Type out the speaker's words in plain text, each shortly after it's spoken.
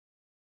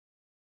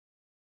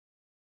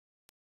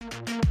PPP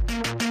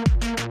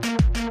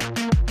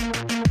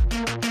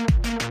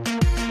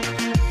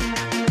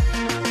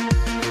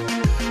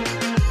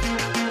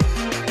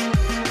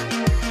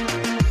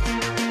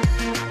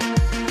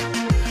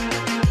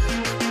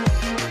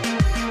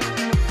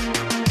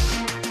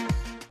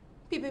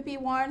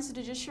warns the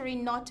judiciary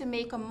not to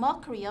make a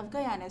mockery of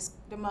Guyana's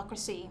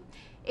democracy.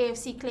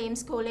 AFC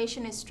claims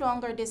coalition is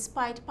stronger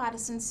despite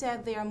Patterson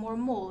said there are more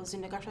moles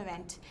in the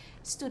government.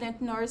 Student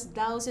nurse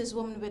douses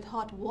woman with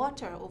hot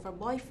water over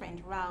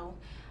boyfriend row.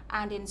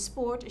 And in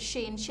sport,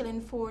 Shane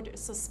Chillingford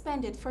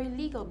suspended for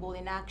illegal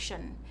bowling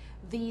action.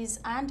 These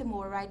and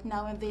more right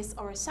now in this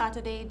our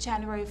Saturday,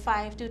 January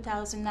 5,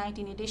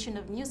 2019 edition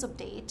of News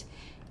Update.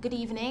 Good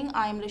evening,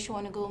 I'm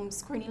LaShawn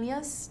Gomes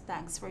Cornelius.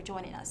 Thanks for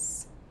joining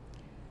us.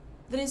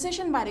 The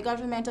decision by the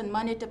government on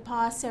Monday to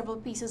pass several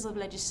pieces of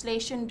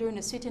legislation during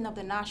the sitting of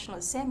the National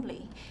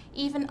Assembly,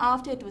 even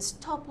after it was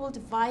toppled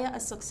via a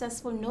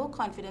successful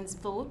no-confidence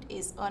vote,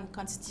 is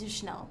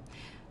unconstitutional.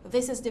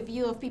 This is the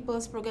view of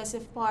People's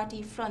Progressive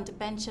Party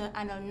frontbencher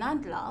Anil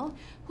Nandlal,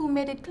 who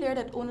made it clear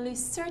that only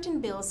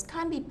certain bills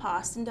can be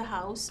passed in the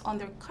House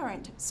under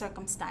current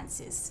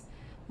circumstances.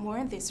 More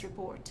in this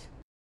report.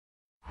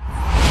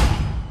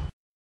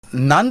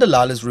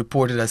 Nandlal is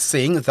reported as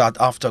saying that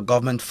after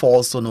government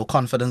falls to no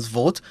confidence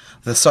vote,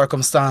 the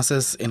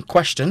circumstances in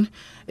question,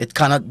 it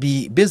cannot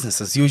be business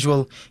as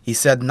usual. He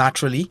said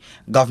naturally,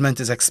 government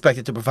is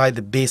expected to provide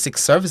the basic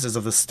services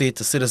of the state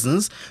to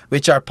citizens,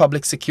 which are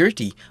public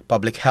security,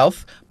 public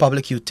health,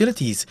 public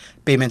utilities,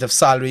 payment of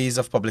salaries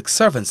of public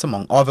servants,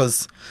 among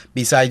others.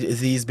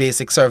 Besides these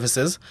basic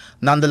services,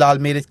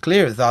 Nandlal made it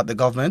clear that the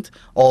government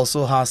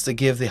also has to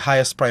give the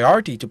highest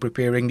priority to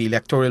preparing the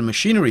electoral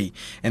machinery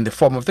in the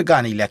form of the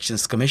Ghana Elections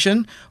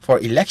Commission for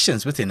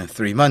elections within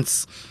 3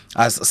 months.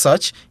 As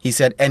such, he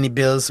said any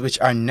bills which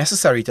are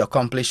necessary to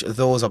accomplish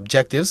those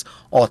objectives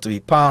ought to be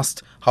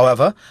passed.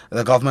 However,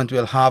 the government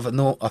will have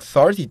no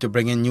authority to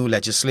bring in new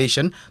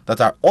legislation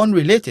that are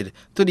unrelated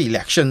to the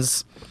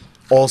elections.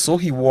 Also,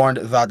 he warned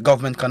that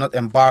government cannot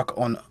embark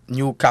on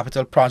new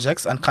capital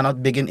projects and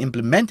cannot begin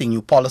implementing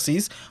new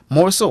policies,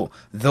 more so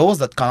those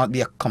that cannot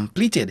be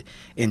completed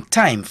in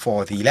time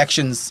for the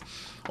elections.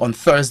 On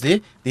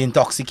Thursday, the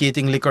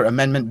Intoxicating Liquor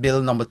Amendment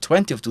Bill No.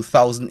 20 of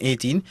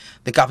 2018,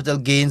 the Capital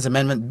Gains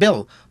Amendment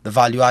Bill, the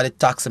Value-Added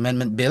Tax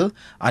Amendment Bill,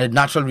 and the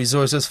Natural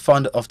Resources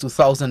Fund of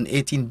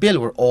 2018 Bill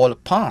were all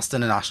passed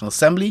in the National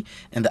Assembly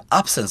in the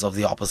absence of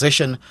the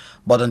opposition.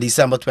 But on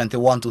December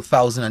 21,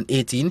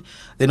 2018,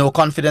 the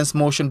no-confidence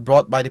motion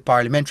brought by the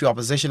parliamentary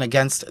opposition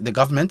against the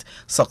government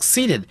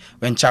succeeded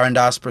when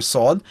Charandas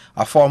Prasad,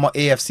 a former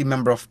AFC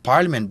Member of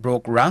Parliament,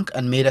 broke rank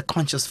and made a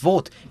conscious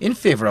vote in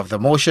favor of the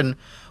motion.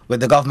 With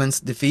the government's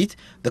defeat,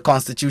 the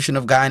Constitution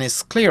of Guyana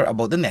is clear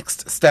about the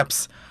next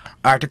steps.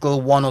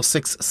 Article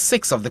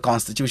 106(6) of the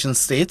Constitution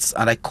states,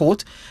 and I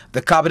quote,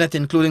 "The Cabinet,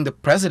 including the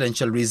President,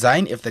 shall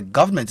resign if the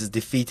government is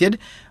defeated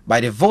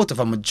by the vote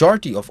of a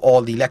majority of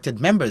all the elected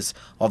members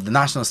of the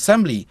National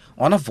Assembly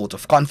on a vote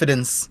of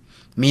confidence."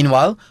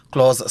 Meanwhile,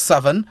 Clause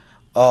 7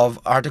 of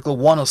Article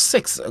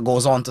 106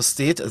 goes on to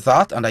state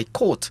that, and I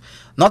quote,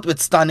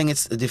 "Notwithstanding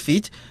its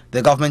defeat,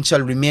 the government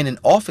shall remain in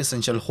office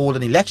and shall hold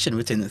an election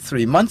within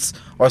 3 months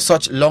or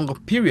such longer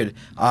period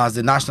as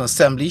the National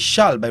Assembly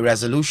shall, by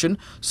resolution,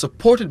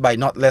 supported by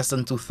not less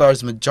than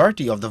 2/3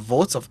 majority of the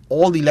votes of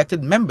all the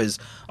elected members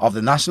of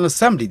the National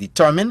Assembly,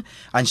 determine,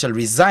 and shall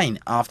resign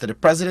after the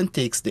President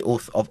takes the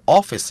oath of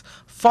office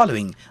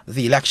following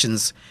the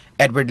elections."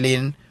 Edward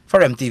Lane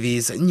for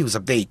MTV's News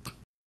Update.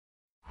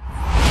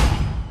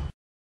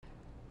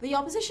 The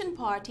opposition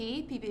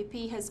party,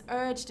 PPP, has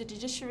urged the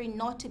judiciary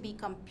not to be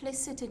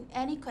complicit in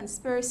any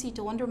conspiracy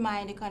to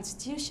undermine the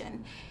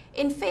Constitution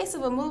in face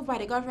of a move by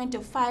the government to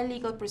file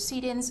legal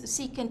proceedings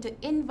seeking to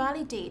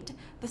invalidate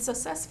the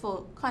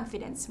successful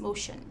confidence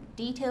motion.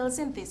 Details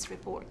in this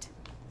report.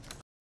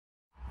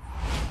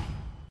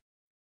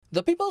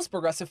 The People's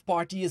Progressive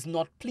Party is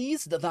not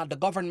pleased that the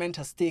government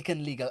has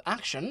taken legal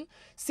action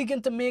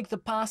seeking to make the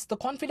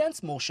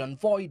confidence motion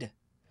void.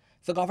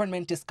 The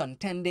government is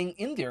contending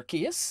in their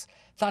case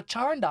that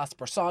Charandas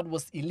Prasad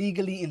was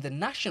illegally in the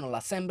National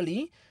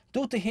Assembly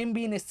due to him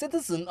being a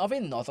citizen of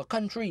another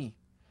country.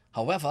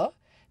 However,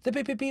 the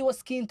PPP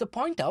was keen to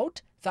point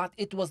out that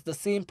it was the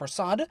same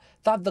Prasad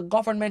that the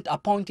government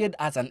appointed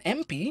as an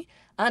MP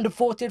and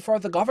voted for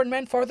the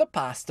government for the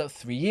past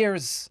 3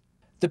 years.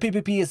 The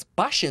PPP is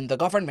bashing the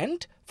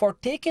government for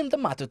taking the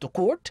matter to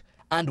court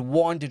and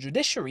warned the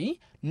judiciary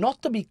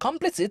not to be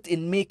complicit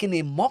in making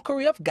a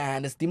mockery of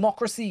Guyana's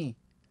democracy.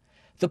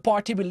 The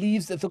party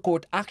believes that the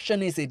court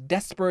action is a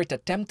desperate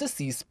attempt to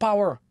seize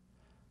power.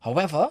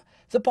 However,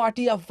 the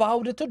party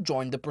avowed to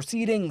join the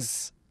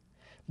proceedings.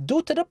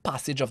 Due to the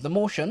passage of the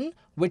motion,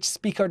 which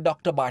Speaker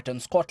Dr. Barton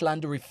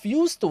Scotland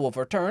refused to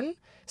overturn,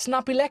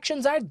 snap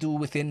elections are due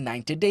within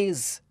 90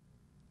 days.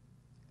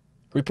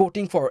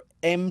 Reporting for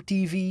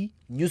MTV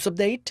News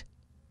Update,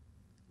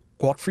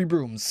 Godfrey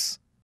Brooms.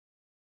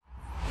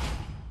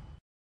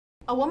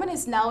 A woman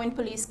is now in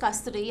police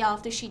custody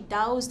after she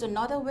doused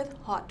another with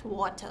hot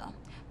water.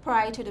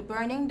 Prior to the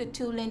burning, the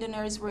two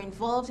Lindeners were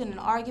involved in an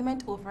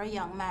argument over a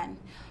young man.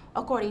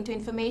 According to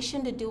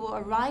information, the duo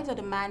arrived at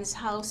a man's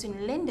house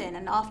in Linden,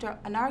 and after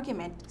an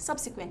argument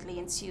subsequently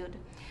ensued.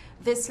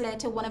 This led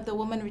to one of the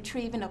women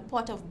retrieving a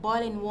pot of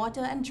boiling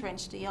water and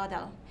drenched the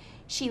other.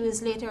 She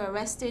was later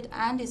arrested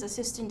and is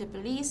assisting the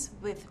police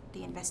with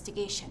the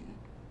investigation.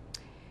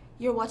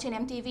 You're watching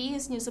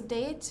MTV's News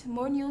Update.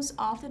 More news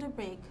after the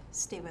break.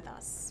 Stay with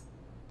us.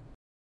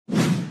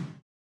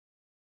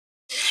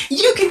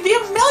 You can be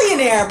a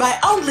millionaire by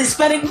only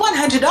spending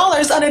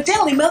 $100 on a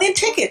Daily Million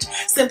ticket.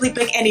 Simply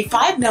pick any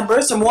 5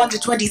 numbers from 1 to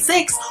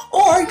 26,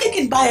 or you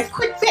can buy a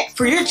quick pick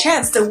for your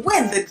chance to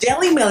win the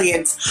Daily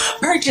Millions.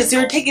 Purchase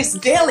your tickets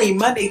daily,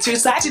 Monday through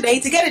Saturday,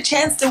 to get a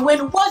chance to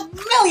win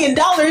 $1 million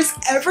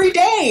every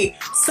day.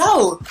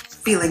 So,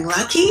 feeling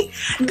lucky?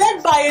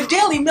 Then buy a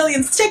Daily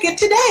Millions ticket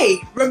today.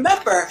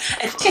 Remember,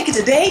 a ticket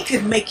today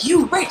could make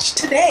you rich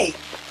today.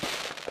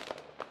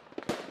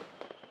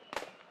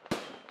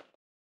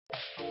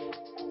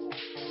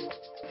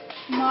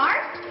 Mark?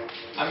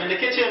 I'm in the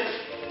kitchen.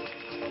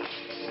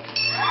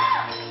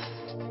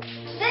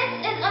 This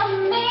is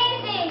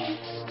amazing!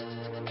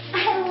 I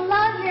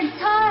love your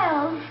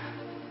tiles.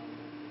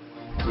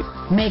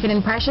 Make an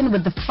impression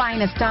with the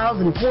finest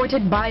tiles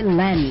imported by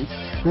Lens.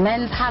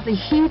 Lens has a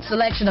huge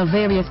selection of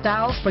various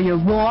tiles for your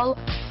wall,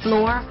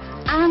 floor,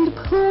 and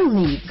pool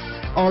needs.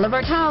 All of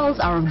our tiles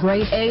are of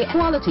grade A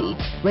quality,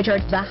 which are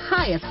the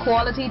highest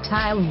quality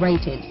tile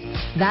rated.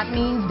 That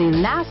means they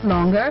last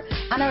longer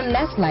and are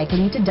less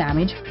likely to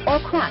damage or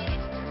crack.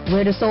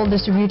 We're the sole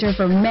distributor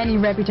for many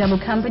reputable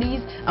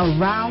companies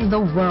around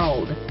the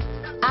world.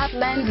 At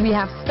Lens, we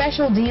have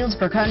special deals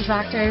for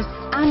contractors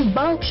and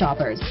bulk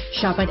shoppers.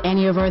 Shop at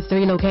any of our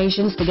 3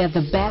 locations to get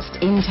the best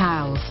in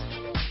tiles.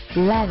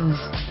 Lens,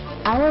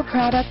 our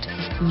product,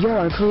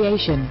 your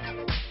creation.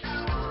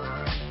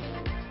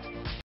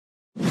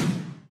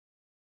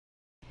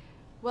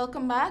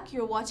 Welcome back.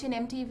 You're watching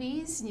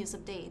MTV's News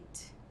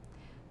Update.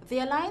 The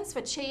Alliance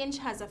for Change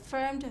has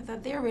affirmed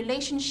that their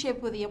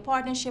relationship with the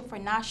Partnership for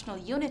National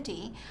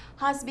Unity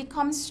has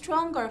become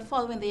stronger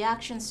following the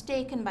actions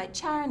taken by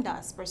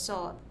Charandas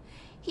Prasad.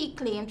 He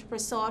claimed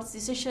Prasad's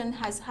decision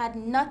has had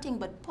nothing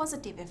but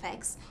positive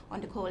effects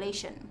on the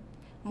coalition.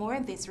 More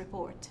in this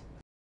report.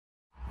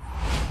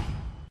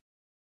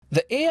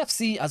 The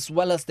AFC as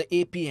well as the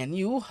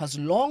APNU has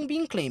long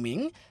been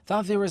claiming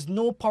that there is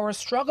no power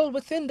struggle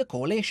within the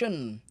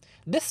coalition.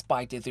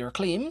 Despite their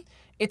claim,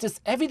 it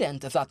is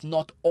evident that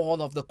not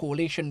all of the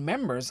coalition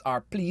members are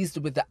pleased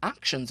with the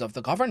actions of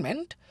the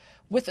government,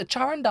 with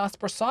Charandas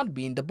Prasad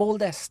being the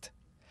boldest.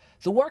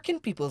 The Working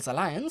People's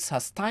Alliance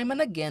has time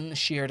and again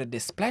shared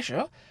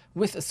displeasure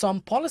with some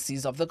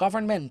policies of the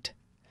government.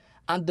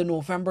 At the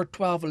November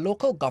 12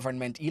 local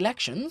government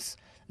elections,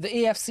 the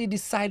AFC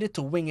decided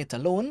to wing it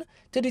alone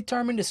to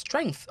determine the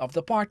strength of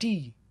the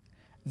party.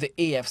 The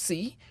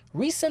AFC,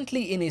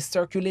 recently in a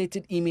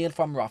circulated email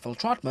from Raffle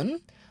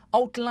Trotman,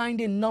 outlined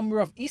a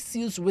number of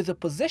issues with the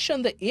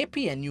position the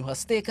APNU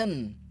has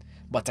taken.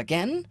 But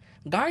again,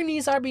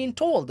 Guyanese are being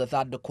told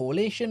that the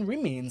coalition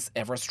remains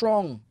ever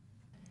strong.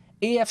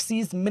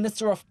 AFC's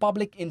Minister of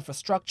Public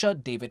Infrastructure,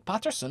 David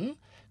Patterson,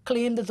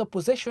 claimed that the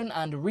position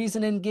and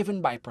reasoning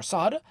given by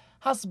Prasad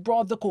has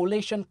brought the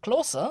coalition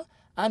closer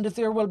and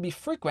there will be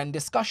frequent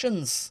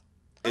discussions.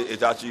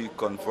 It actually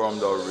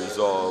confirmed our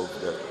resolve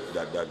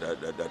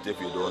that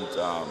if you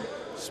don't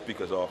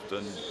speak as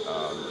often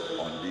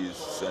on these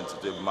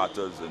sensitive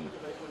matters, and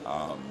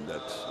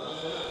that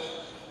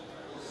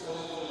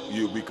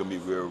we can be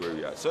very,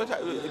 very hard. So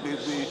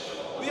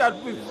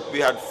we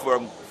had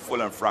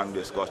full and frank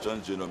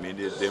discussions. You know what I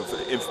mean?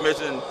 The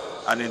information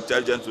and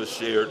intelligence was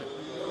shared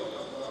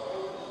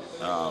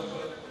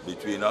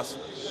between us.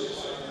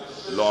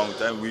 Long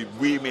time.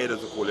 We made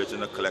as a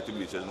coalition a collective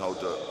decision how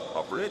to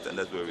operate, and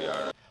that's where we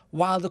are.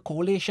 While the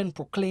coalition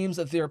proclaims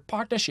that their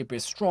partnership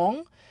is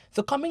strong,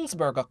 the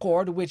Cummingsburg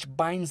Accord, which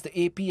binds the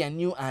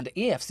APNU and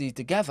AFC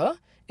together,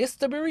 is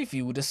to be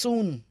reviewed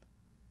soon.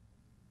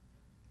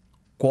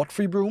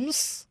 Godfrey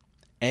Brooms,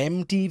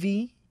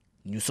 MTV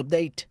News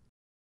Update.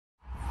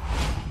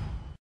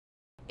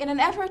 In an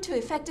effort to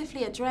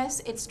effectively address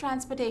its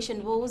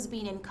transportation woes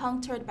being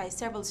encountered by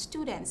several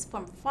students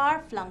from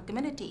far-flung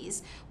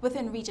communities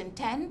within Region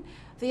 10,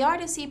 the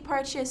RDC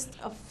purchased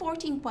a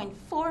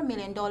 $14.4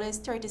 million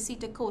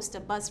 30-seater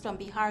coaster bus from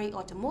Bihari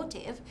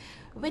Automotive,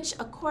 which,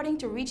 according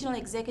to Regional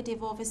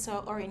Executive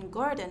Officer Orrin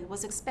Gordon,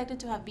 was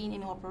expected to have been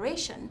in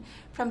operation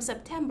from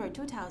September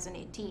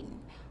 2018.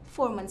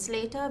 4 months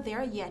later, they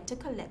are yet to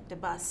collect the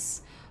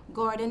bus.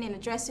 Gordon, in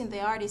addressing the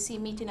RDC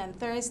meeting on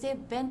Thursday,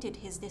 vented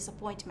his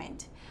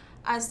disappointment.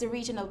 As the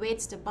region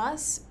awaits the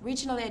bus,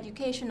 Regional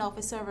Education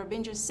Officer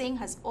Rabinder Singh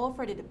has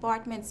offered the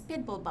department's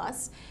Pitbull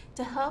bus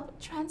to help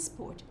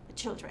transport the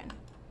children.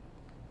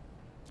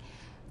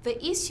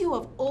 The issue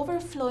of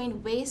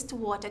overflowing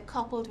wastewater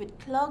coupled with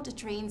clogged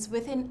drains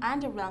within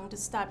and around the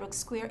Stabroek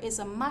Square is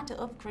a matter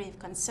of grave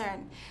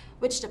concern,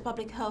 which the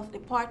Public Health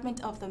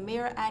Department of the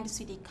Mayor and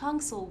City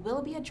Council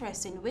will be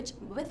addressing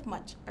with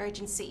much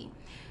urgency.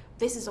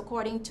 This is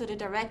according to the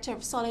Director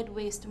of Solid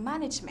Waste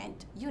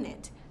Management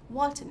Unit,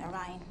 Walter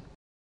Narine.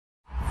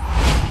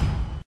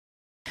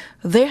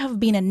 There have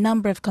been a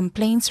number of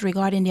complaints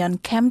regarding the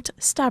unkempt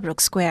Stabroek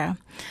Square.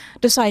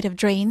 The sight of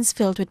drains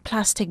filled with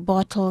plastic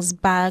bottles,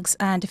 bags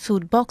and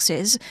food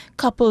boxes,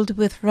 coupled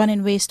with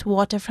running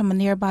wastewater from a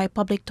nearby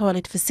public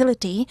toilet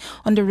facility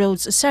on the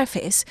road's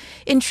surface,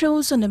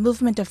 intrudes on the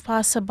movement of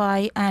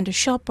passerby and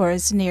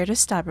shoppers near the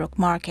Stabroek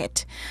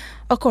Market.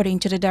 According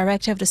to the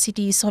director of the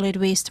city's Solid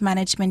Waste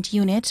Management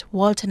Unit,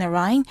 Walter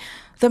Narine,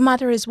 the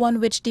matter is one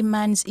which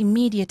demands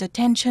immediate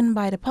attention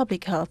by the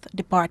Public Health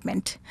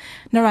Department.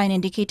 Narine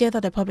indicated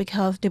that the Public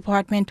Health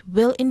Department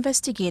will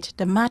investigate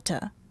the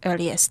matter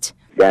earliest.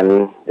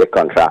 Then the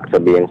contractor,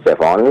 being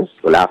Sevons,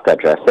 will have to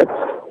address it,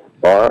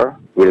 or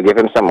we'll give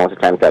him some more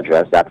time to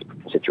address that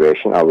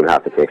situation, or we'll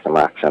have to take some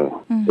action,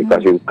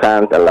 because you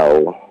can't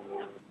allow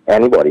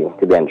anybody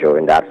to be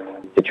enjoying that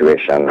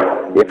situation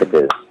if it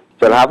is.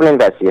 So we'll have an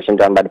investigation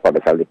done by the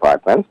Public Health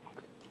Department,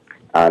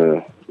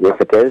 and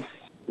if it is,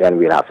 then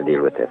we'll have to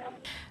deal with it.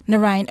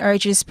 Narine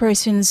urges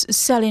persons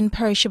selling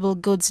perishable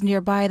goods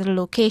nearby the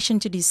location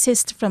to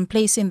desist from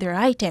placing their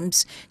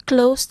items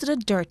close to the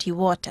dirty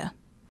water.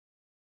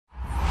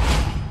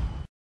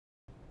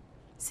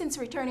 Since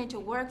returning to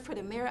work for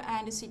the Mayor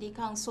and the City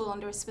Council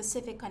under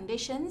specific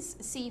conditions,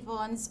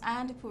 Sevons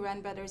and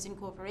Puran Brothers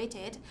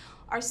Incorporated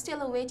are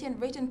still awaiting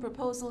written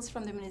proposals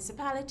from the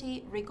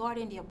municipality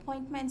regarding the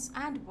appointments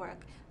and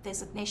work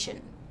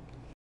designation.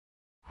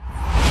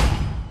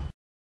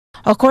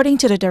 According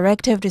to the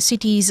director of the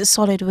city's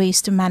Solid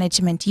Waste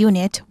Management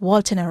Unit,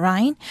 Walter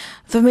Narine,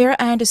 the Mayor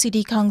and the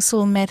City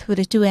Council met with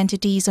the two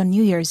entities on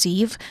New Year's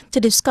Eve to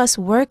discuss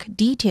work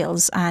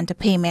details and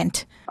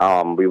payment.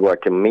 We were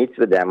to meet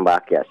with them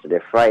back yesterday,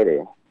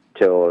 Friday,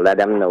 to let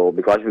them know,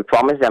 because we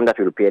promised them that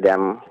we'll pay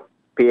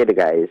the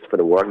guys for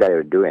the work that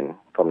they're doing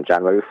from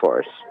January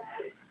 1st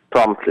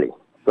promptly.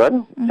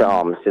 Good?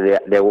 So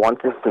they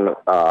wanted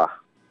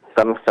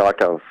some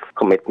sort of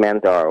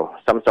commitment or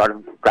some sort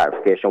of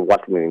clarification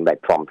what we mean by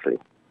promptly.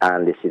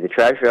 And the city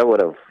treasurer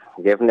would have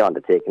given the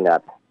undertaking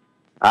that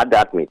at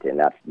that meeting,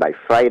 that by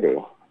Friday,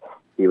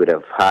 he would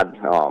have had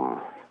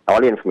all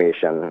the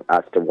information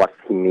as to what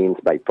he means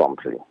by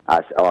promptly,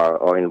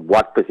 or in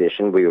what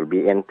position we will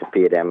be in to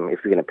pay them, if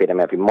we're going to pay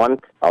them every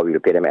month or we will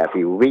pay them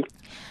every week.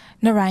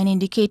 Narine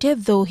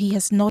indicated, though he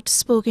has not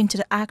spoken to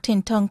the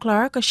acting town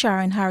clerk,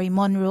 Sharon Harry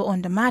Monroe,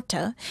 on the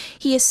matter,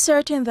 he is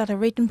certain that a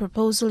written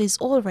proposal is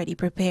already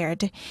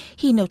prepared.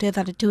 He noted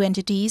that the two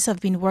entities have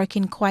been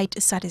working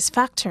quite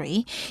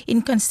satisfactory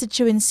in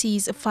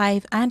constituencies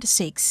 5 and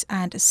 6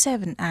 and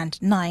 7 and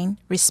 9,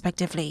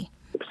 respectively.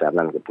 Group 7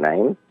 and Group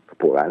 9 for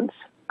Purans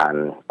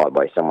and All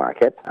Boystown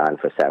Market, and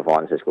for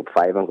Sevons is Group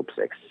 5 and Group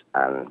 6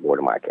 and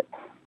Water Market.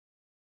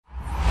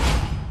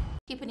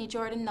 Tiffany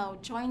Jordan now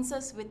joins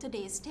us with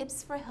today's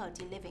tips for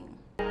healthy living.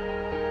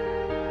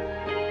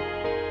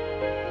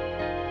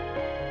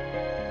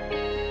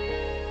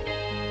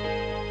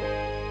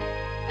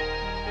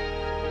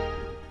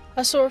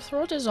 A sore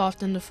throat is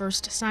often the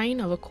first sign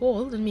of a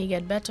cold and may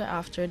get better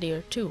after a day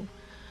or two.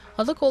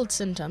 Other cold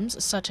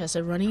symptoms, such as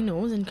a runny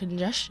nose and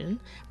congestion,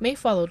 may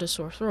follow the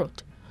sore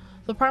throat.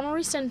 The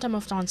primary symptom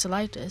of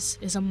tonsillitis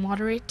is a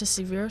moderate to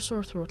severe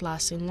sore throat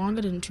lasting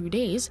longer than 2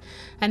 days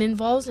and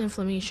involves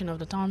inflammation of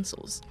the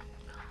tonsils.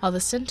 Other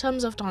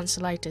symptoms of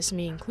tonsillitis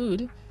may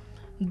include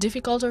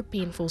difficult or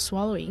painful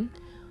swallowing,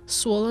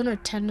 swollen or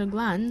tender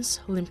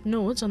glands, lymph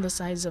nodes on the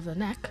sides of the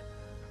neck,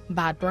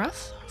 bad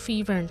breath,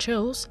 fever and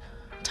chills,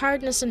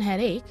 tiredness and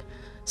headache,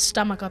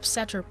 stomach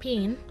upset or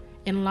pain,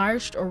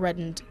 enlarged or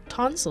reddened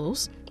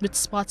tonsils with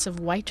spots of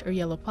white or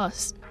yellow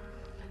pus,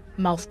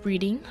 mouth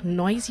breathing,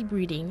 noisy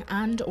breathing,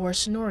 and or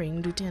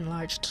snoring due to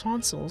enlarged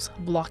tonsils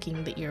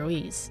blocking the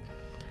airways.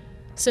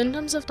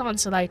 Symptoms of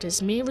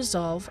tonsillitis may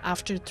resolve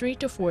after 3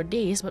 to 4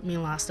 days but may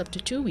last up to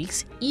 2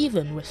 weeks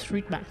even with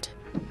treatment.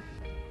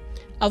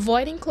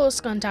 Avoiding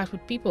close contact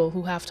with people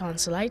who have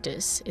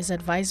tonsillitis is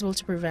advisable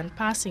to prevent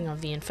passing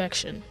of the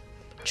infection.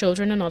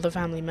 Children and other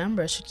family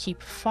members should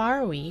keep far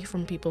away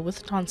from people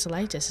with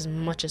tonsillitis as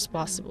much as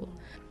possible.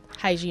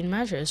 Hygiene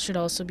measures should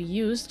also be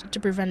used to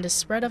prevent the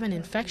spread of an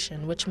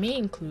infection, which may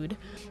include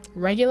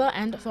regular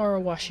and thorough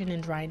washing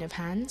and drying of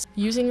hands,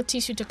 using a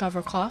tissue to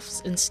cover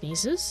coughs and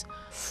sneezes,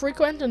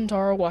 frequent and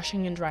thorough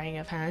washing and drying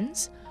of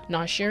hands,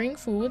 not sharing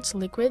foods,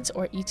 liquids,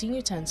 or eating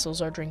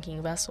utensils or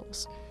drinking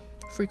vessels,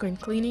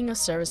 frequent cleaning of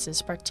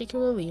surfaces,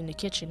 particularly in the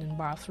kitchen and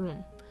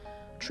bathroom.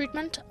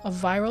 Treatment of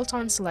viral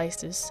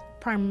tonsillitis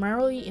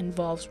primarily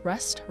involves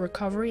rest,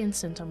 recovery, and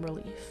symptom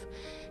relief.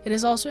 It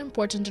is also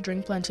important to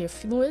drink plenty of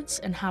fluids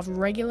and have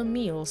regular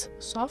meals.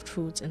 Soft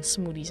foods and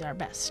smoothies are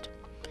best.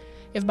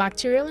 If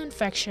bacterial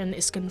infection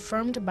is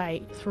confirmed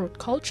by throat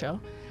culture,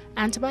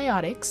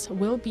 antibiotics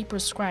will be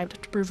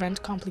prescribed to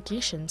prevent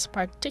complications,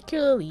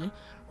 particularly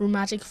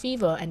rheumatic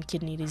fever and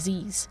kidney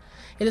disease.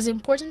 It is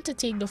important to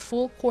take the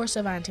full course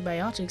of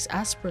antibiotics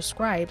as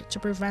prescribed to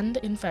prevent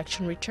the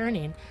infection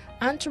returning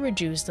and to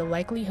reduce the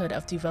likelihood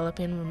of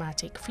developing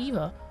rheumatic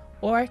fever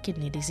or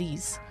kidney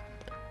disease.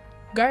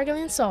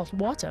 Gargling salt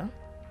water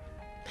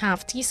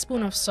half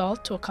teaspoon of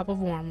salt to a cup of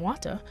warm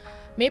water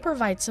may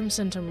provide some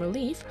symptom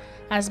relief,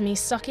 as may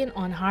sucking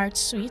on hard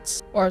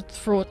sweets or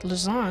throat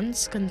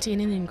lozenges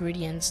containing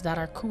ingredients that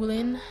are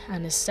cooling,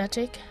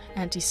 anesthetic,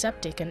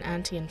 antiseptic, and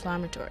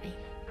anti-inflammatory.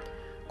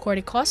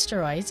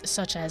 Corticosteroids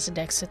such as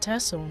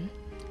dexamethasone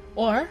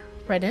or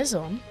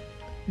prednisone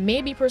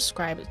may be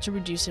prescribed to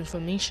reduce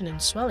inflammation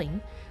and swelling,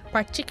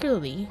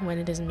 particularly when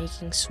it is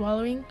making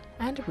swallowing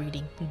and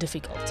breathing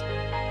difficult.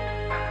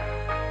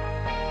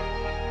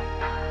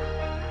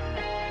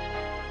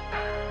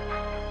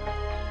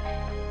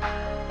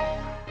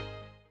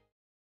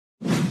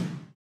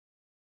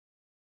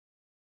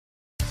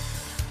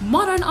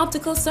 Modern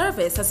Optical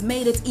Service has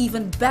made it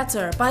even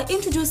better by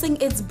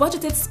introducing its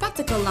budgeted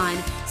spectacle line,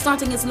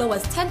 starting as low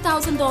as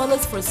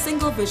 $10,000 for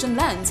single vision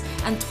lens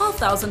and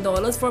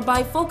 $12,000 for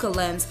bifocal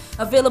lens,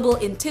 available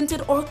in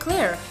tinted or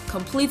clear,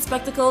 complete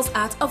spectacles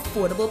at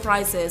affordable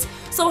prices.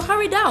 So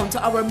hurry down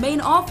to our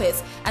main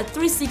office at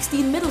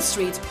 316 Middle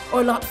Street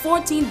or Lot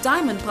 14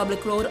 Diamond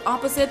Public Road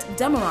opposite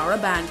Demerara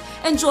Bank.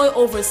 Enjoy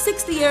over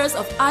 60 years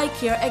of eye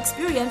care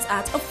experience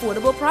at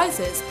affordable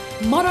prices.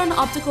 Modern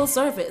Optical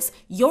Service,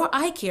 your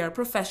eye care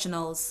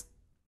professionals.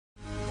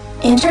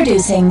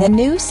 Introducing the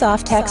new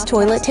Softex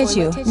toilet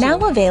tissue, now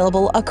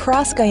available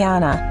across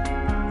Guyana.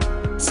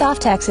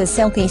 Softex is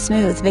silky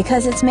smooth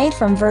because it's made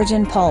from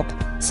virgin pulp.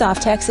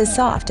 Softex is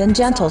soft and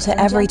gentle to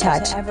every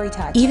touch.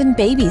 Even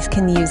babies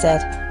can use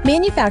it.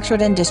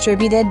 Manufactured and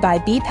distributed by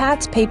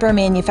BPATS Paper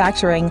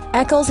Manufacturing,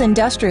 Eccles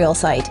Industrial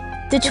Site.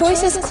 The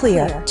choice is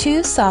clear.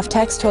 Choose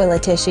Softex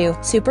toilet tissue,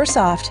 super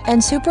soft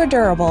and super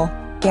durable,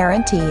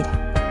 guaranteed.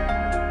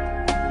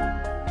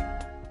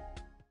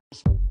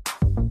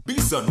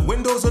 Beeson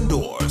Windows and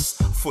Doors,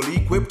 fully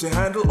equipped to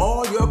handle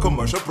all your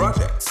commercial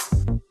projects.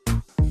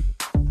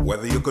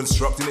 Whether you're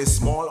constructing a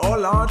small or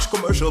large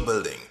commercial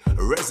building,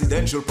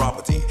 residential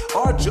property,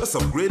 or just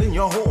upgrading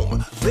your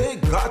home, they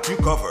got you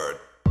covered.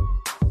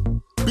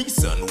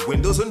 Beeson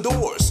Windows and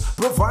Doors,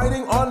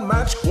 providing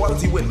unmatched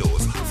quality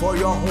windows for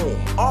your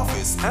home,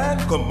 office, and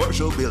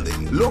commercial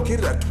building.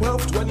 Located at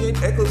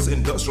 1228 Eccles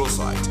Industrial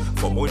Site.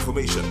 For more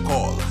information,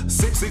 call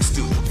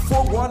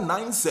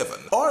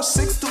 662-4197 or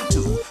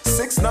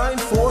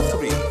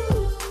 622-6943.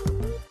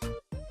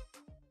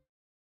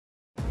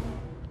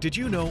 Did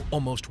you know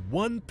almost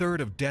 1/3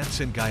 of deaths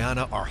in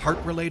Guyana are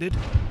heart-related?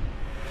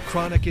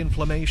 Chronic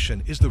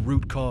inflammation is the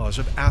root cause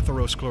of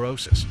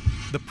atherosclerosis,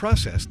 the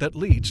process that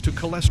leads to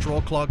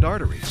cholesterol-clogged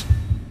arteries.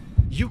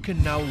 You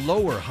can now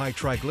lower high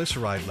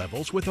triglyceride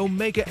levels with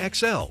Omega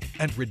XL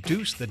and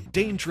reduce the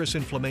dangerous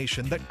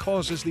inflammation that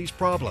causes these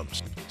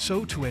problems.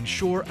 So to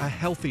ensure a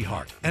healthy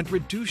heart and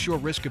reduce your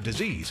risk of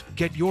disease,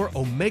 get your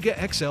Omega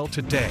XL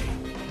today.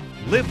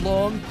 Live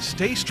long,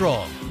 stay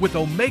strong with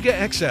Omega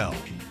XL.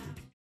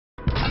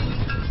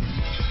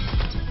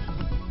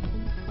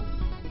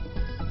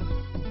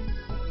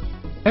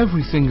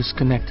 Everything is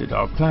connected: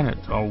 our planet,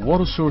 our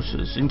water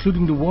sources,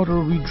 including the water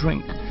we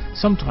drink.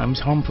 Sometimes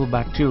harmful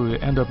bacteria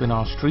end up in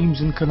our streams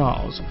and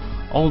canals.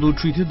 Although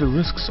treated, the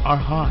risks are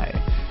high.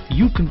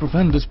 You can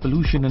prevent this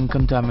pollution and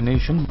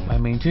contamination by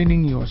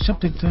maintaining your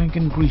septic tank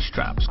and grease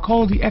traps.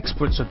 Call the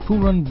experts at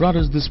Puran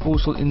Brothers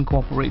Disposal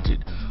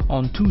Incorporated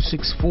on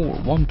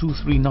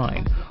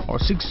 264-1239 or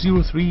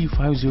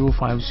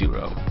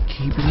 603-5050.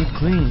 Keeping it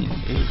clean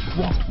is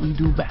what we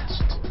do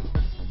best.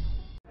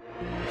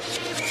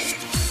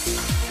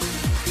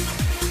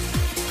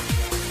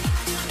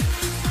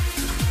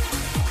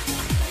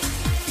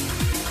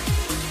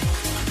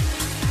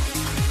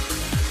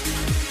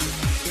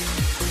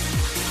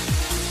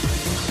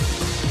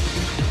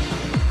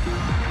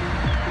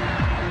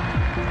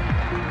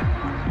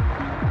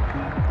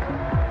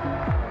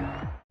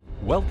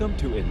 Welcome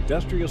to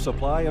Industrial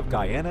Supply of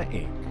Guyana,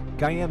 Inc.,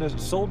 Guyana's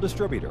sole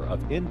distributor of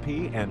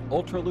NP and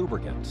Ultra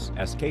lubricants,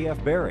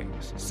 SKF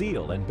bearings,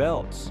 seal and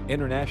belts,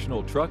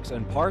 international trucks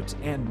and parts,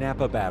 and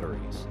Napa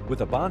batteries.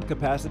 With a bond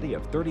capacity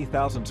of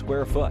 30,000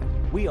 square foot,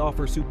 we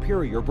offer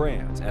superior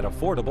brands at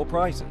affordable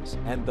prices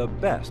and the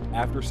best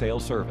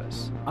after-sales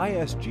service.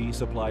 ISG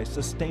supplies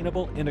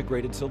sustainable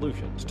integrated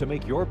solutions to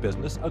make your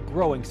business a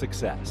growing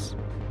success.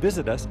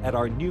 Visit us at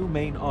our new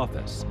main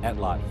office at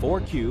Lot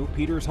 4Q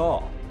Peters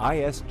Hall.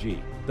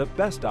 ISG, the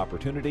best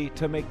opportunity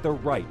to make the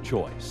right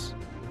choice.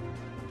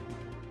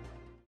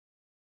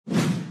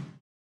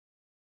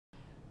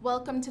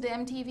 Welcome to the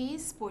MTV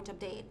Sport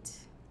Update.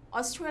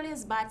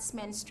 Australia's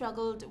batsmen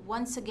struggled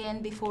once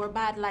again before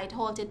bad light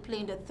halted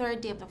play in the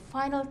third day of the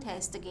final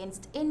test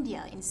against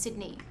India in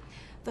Sydney.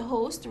 The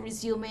host,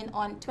 resuming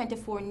on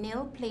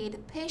 24-0,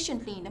 played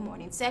patiently in the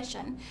morning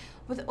session,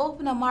 with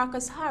opener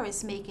Marcus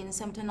Harris making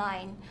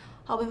 7-9.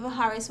 However,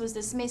 Harris was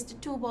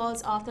dismissed 2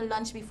 balls after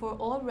lunch before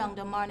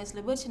all-rounder Marnus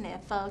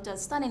Labuschagne felt a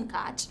stunning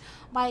catch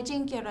by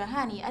Ajinkya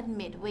Rahane at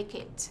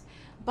mid-wicket.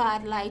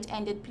 Bad light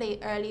ended play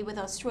early with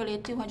Australia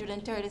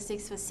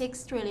 236 for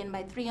 6, trailing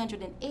by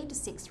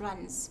 386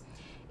 runs.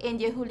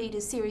 India, who lead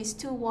the series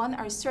 2-1,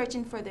 are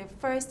searching for their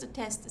first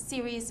Test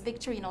series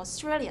victory in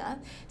Australia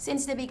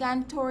since they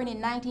began touring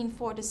in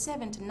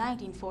 1947 to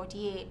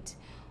 1948.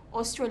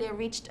 Australia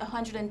reached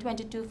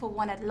 122 for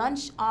 1 at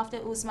lunch after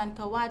Usman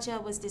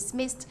Khawaja was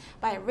dismissed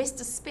by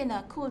wrist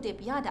spinner Kuldeep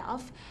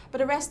Yadav, but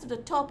the rest of the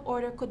top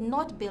order could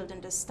not build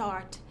on the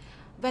start.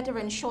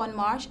 Veteran Shaun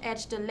Marsh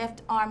edged the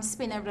left-arm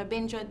spinner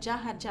Rabindra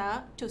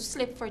Jadeja to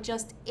slip for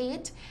just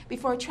 8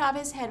 before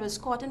Travis Head was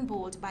caught and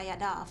bowled by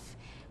Yadav.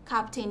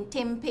 Captain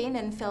Tim Paine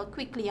then fell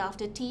quickly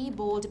after tea,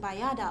 bowled by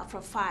Yadav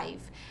for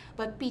 5.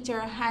 But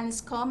Peter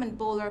Hanscom and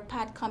bowler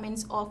Pat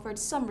Cummins offered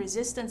some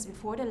resistance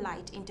before the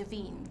light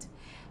intervened,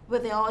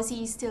 with the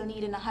Aussies still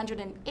needing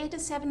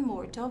 187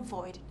 more to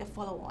avoid the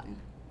follow-on.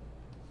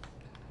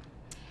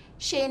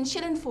 Shane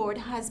Shillingford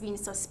has been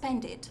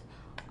suspended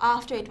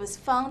after it was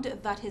found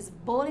that his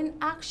bowling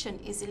action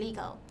is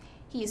illegal.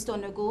 He is to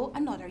undergo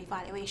another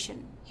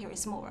evaluation. Here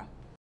is more.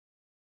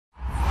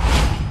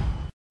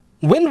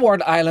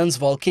 Windward Islands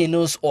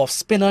Volcanoes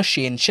off-spinner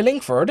Shane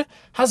Shillingford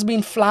has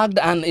been flagged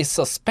and is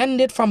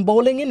suspended from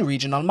bowling in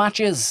regional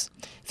matches.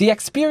 The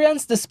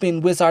experienced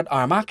spin wizard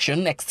arm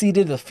action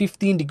exceeded the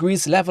 15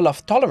 degrees level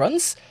of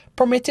tolerance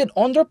permitted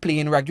under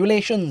playing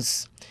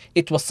regulations.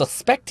 It was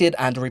suspected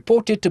and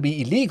reported to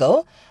be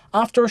illegal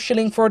after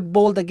Shillingford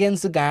bowled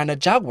against the Guyana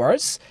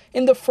Jaguars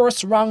in the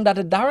first round at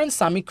the Darren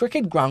Sammy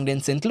Cricket Ground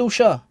in St.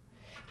 Lucia.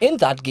 In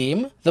that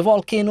game, the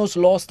Volcanoes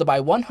lost by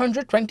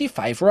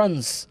 125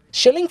 runs.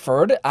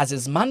 Shillingford, as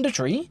is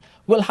mandatory,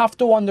 will have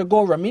to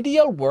undergo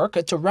remedial work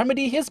to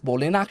remedy his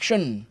bowling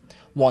action.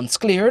 Once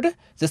cleared,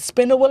 the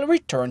spinner will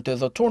return to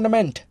the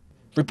tournament.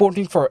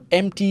 Reporting for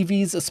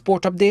MTV's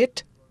Sport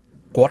Update,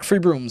 Godfrey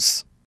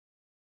Brooms.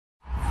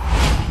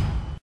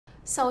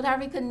 South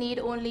Africa need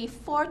only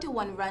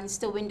 4-1 runs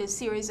to win the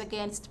series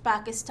against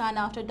Pakistan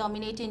after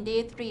dominating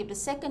Day 3 of the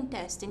second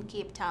test in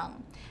Cape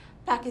Town.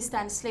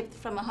 Pakistan slipped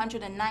from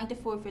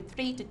 194 for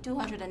 3 to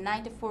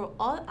 294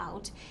 all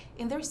out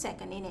in their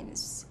second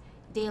innings.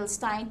 Dale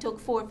Steyn took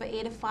 4 for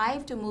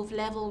 85 to move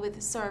level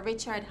with Sir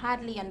Richard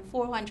Hadley on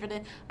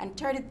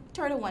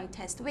 431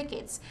 test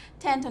wickets,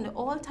 10th on the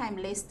all-time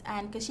list,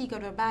 and Kashika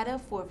Rabada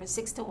 4 for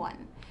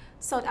 61.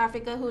 South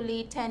Africa, who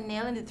lead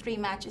 10-0 in the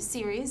 3-match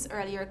series,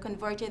 earlier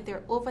converted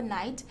their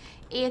overnight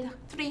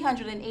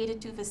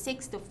 382 for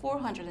 6 to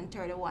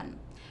 431.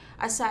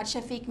 Asad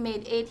Shafiq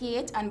made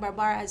 88 and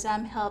Babar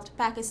Azam helped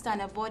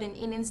Pakistan avoid an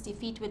innings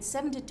defeat with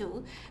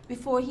 72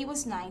 before he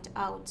was 9th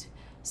out.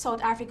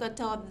 South Africa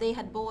thought they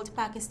had bowled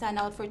Pakistan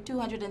out for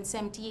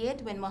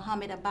 278 when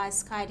Mohammad Abbas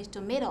skied to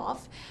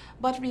mid-off,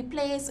 but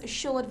replays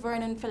showed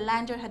Vernon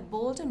Philander had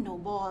bowled a no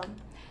ball.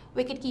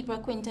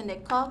 Wicketkeeper Quinton de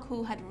Kock,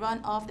 who had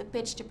run off the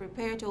pitch to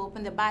prepare to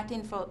open the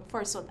batting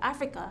for South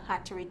Africa,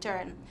 had to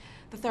return.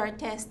 The third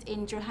test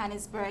in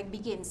Johannesburg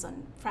begins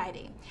on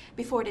Friday,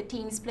 before the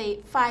teams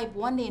play 5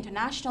 one-day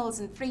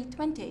internationals in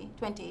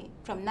 3-20-20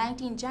 from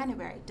 19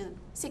 January to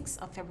 6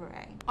 of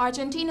February.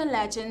 Argentina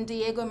legend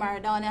Diego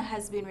Maradona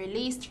has been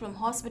released from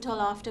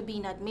hospital after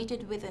being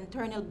admitted with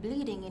internal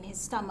bleeding in his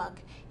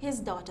stomach, his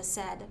daughter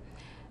said.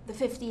 The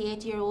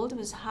 58-year-old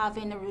was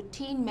having a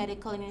routine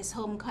medical in his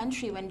home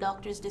country when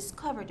doctors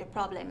discovered the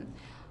problem.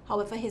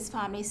 However, his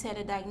family said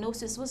the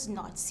diagnosis was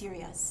not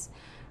serious.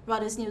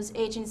 Reuters news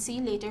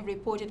agency later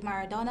reported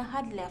Maradona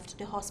had left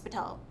the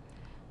hospital.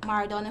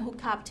 Maradona, who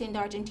captained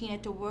Argentina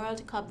to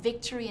World Cup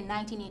victory in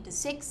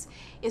 1986,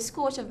 is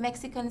coach of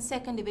Mexican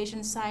 2nd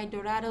Division side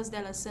Dorados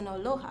de la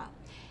Sinaloa.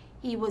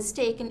 He was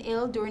taken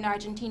ill during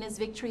Argentina's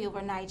victory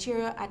over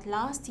Nigeria at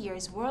last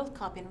year's World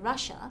Cup in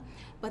Russia,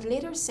 but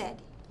later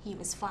said he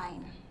was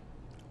fine.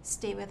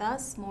 Stay with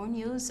us, more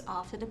news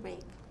after the break.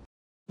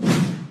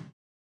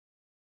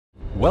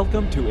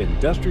 Welcome to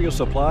Industrial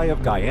Supply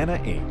of Guyana,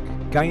 Inc.,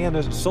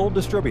 Guyana's sole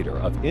distributor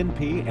of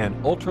NP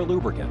and Ultra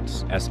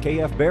Lubricants,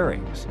 SKF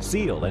Bearings,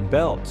 Seal and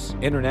Belts,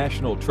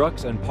 International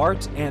Trucks and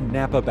Parts, and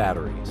Napa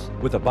Batteries.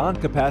 With a bond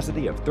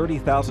capacity of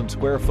 30,000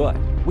 square foot,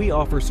 we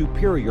offer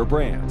superior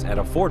brands at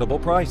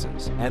affordable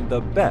prices and the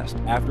best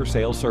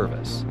after-sales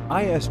service.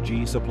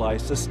 ISG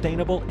supplies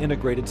sustainable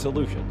integrated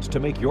solutions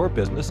to make your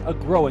business a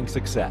growing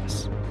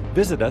success.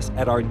 Visit us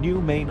at our new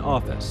main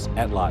office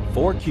at Lot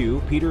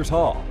 4Q Peters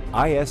Hall.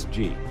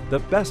 ISG, the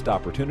best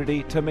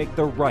opportunity to make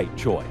the right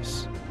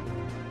choice.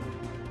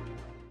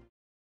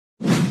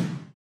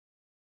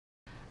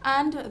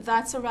 And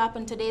that's a wrap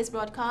on today's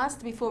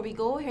broadcast. Before we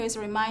go, here's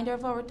a reminder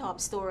of our top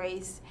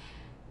stories.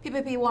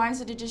 PPP warns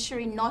the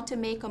judiciary not to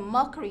make a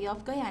mockery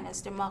of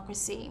Guyana's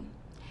democracy.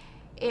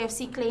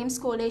 AFC claims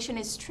coalition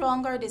is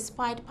stronger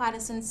despite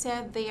Patterson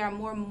said there are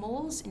more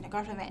moles in the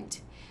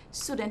government.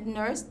 Student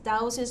nurse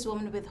douses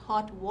woman with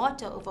hot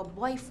water over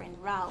boyfriend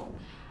row.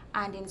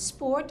 And in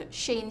sport,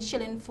 Shane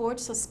Shillingford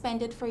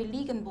suspended for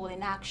illegal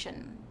bowling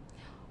action.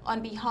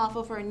 On behalf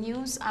of our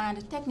news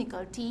and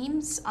technical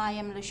teams, I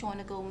am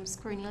LaShawna Gomes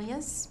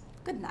Cornelius.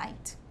 Good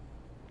night.